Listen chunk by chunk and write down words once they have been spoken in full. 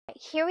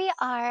here we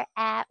are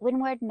at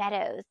Windward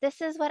Meadows. This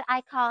is what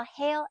I call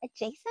Haile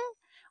adjacent,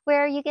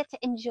 where you get to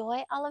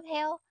enjoy all of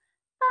Haile,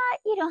 but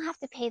you don't have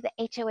to pay the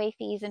HOA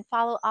fees and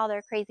follow all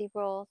their crazy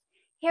rules.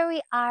 Here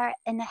we are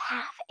in a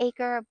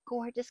half-acre,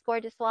 gorgeous,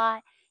 gorgeous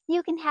lot.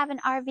 You can have an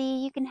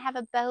RV, you can have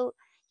a boat,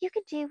 you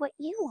can do what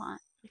you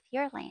want with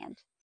your land.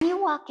 When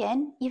you walk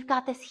in, you've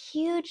got this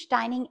huge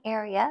dining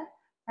area,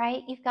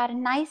 right? You've got a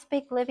nice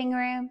big living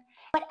room.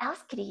 What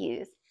else could you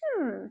use?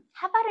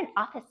 How about an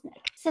office nook?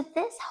 So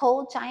this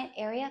whole giant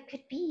area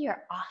could be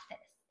your office.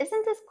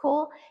 Isn't this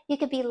cool? You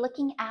could be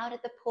looking out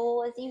at the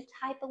pool as you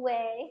type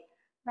away,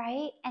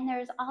 right? And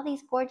there's all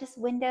these gorgeous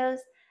windows.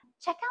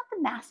 Check out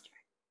the master.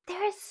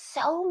 There is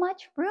so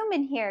much room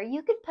in here.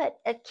 You could put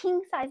a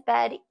king-size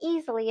bed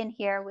easily in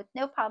here with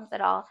no problems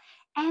at all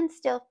and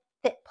still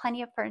fit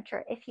plenty of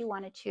furniture if you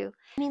wanted to.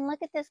 I mean, look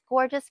at this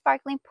gorgeous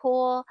sparkling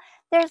pool.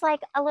 There's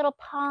like a little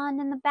pond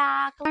in the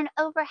back, and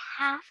over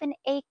half an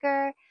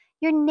acre.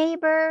 Your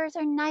neighbors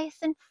are nice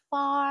and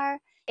far.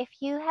 If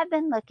you have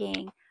been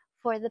looking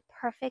for the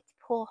perfect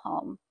pool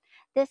home,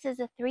 this is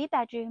a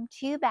 3-bedroom,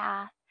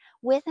 2-bath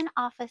with an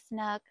office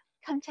nook.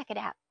 Come check it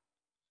out.